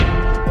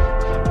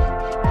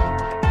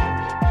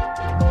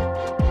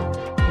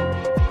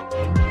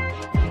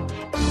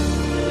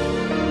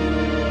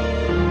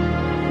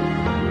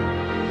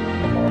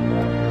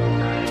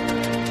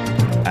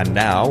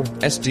now,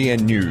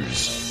 SDN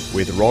News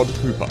with Rod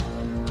Hooper.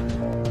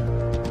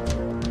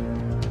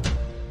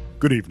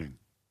 Good evening.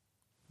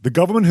 The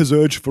government has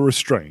urged for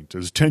restraint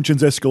as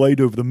tensions escalate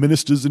over the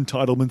minister's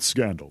entitlement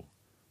scandal.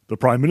 The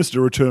Prime Minister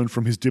returned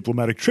from his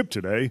diplomatic trip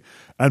today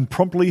and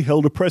promptly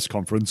held a press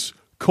conference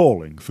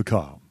calling for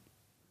calm.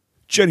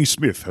 Jenny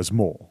Smith has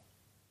more.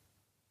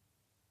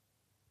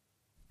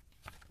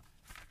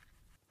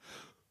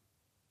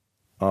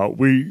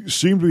 We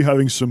seem to be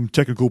having some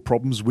technical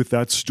problems with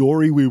that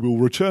story. We will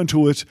return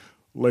to it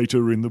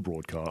later in the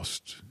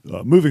broadcast.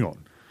 Moving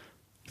on.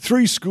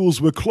 3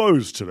 schools were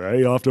closed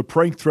today after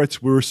prank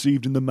threats were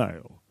received in the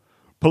mail.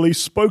 Police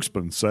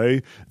spokesmen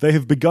say they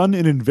have begun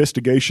an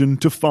investigation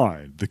to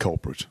find the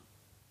culprit.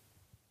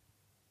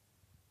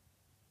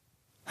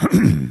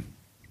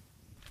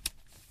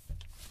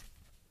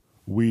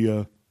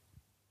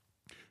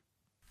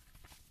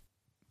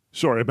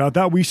 Sorry about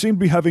that. We seem to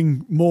be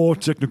having more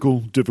technical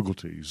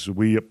difficulties.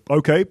 We're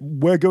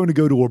going to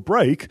go to a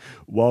break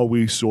while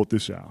we sort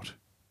this out.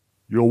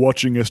 You're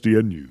watching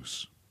SDN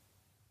News.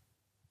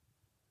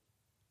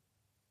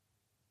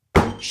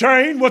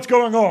 Shane, what's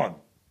going on?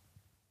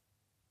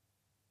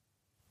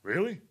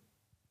 Really?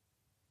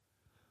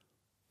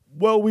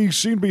 Well, we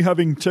seem to be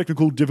having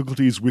technical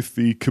difficulties with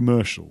the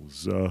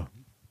commercials. I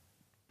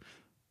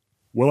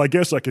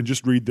guess I can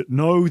just read that.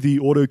 No, the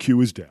auto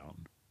cue is down.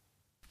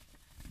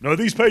 No,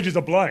 these pages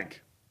are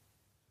blank.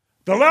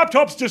 The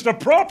laptop's just a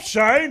prop,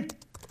 Shane.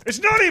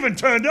 It's not even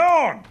turned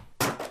on.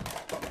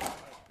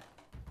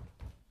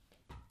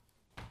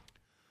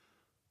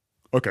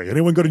 Okay,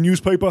 anyone got a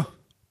newspaper?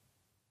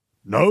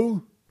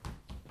 No?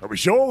 Are we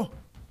sure?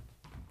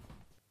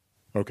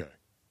 Okay.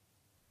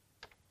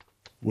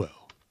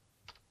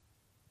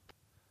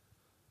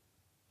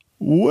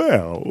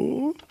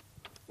 Well,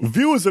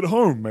 viewers at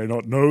home may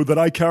not know that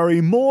I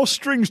carry more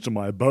strings to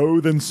my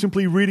bow than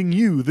simply reading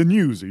you the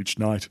news each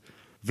night.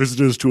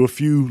 Visitors to a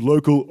few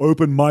local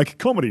open mic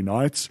comedy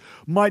nights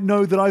might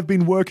know that I've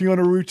been working on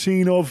a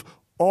routine of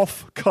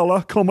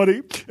off-colour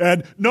comedy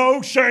and...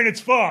 No, Shane,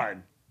 it's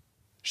fine.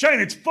 Shane,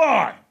 it's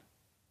fine.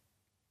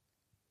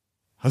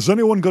 Has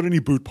anyone got any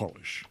boot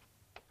polish?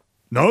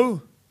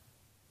 No?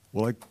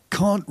 Well, I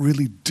can't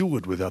really do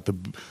it without the...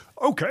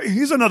 Okay,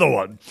 here's another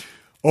one.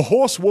 A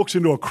horse walks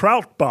into a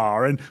kraut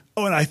bar and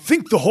I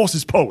think the horse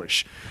is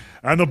Polish.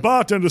 And the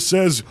bartender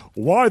says,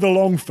 "Why the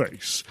long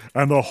face?"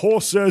 And the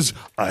horse says,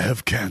 "I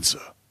have cancer."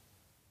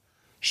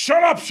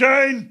 Shut up,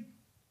 Shane!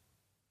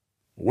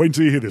 Wait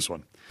until you hear this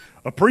one.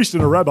 A priest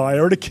and a rabbi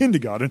are at a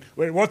kindergarten.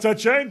 Wait, what's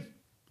that, Shane?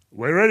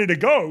 We're ready to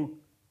go.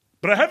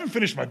 But I haven't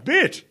finished my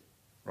bit.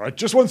 Right,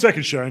 just 1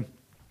 second, Shane.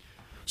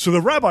 So the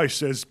rabbi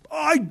says,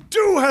 "I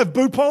do have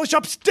boot polish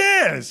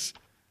upstairs."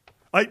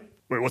 Wait,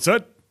 what's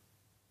that?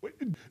 Wait,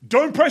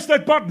 don't press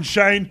that button,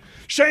 Shane.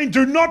 Shane,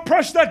 do not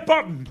press that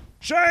button.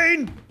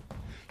 Shane!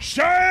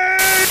 Shane!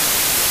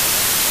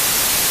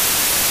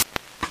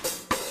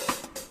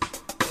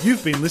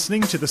 You've been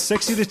listening to The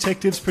Sexy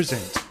Detectives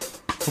Present.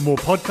 For more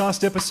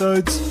podcast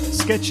episodes,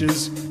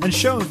 sketches, and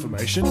show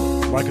information,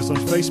 like us on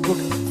Facebook,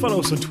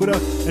 follow us on Twitter,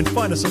 and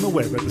find us on the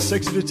web at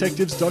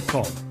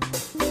thesexydetectives.com.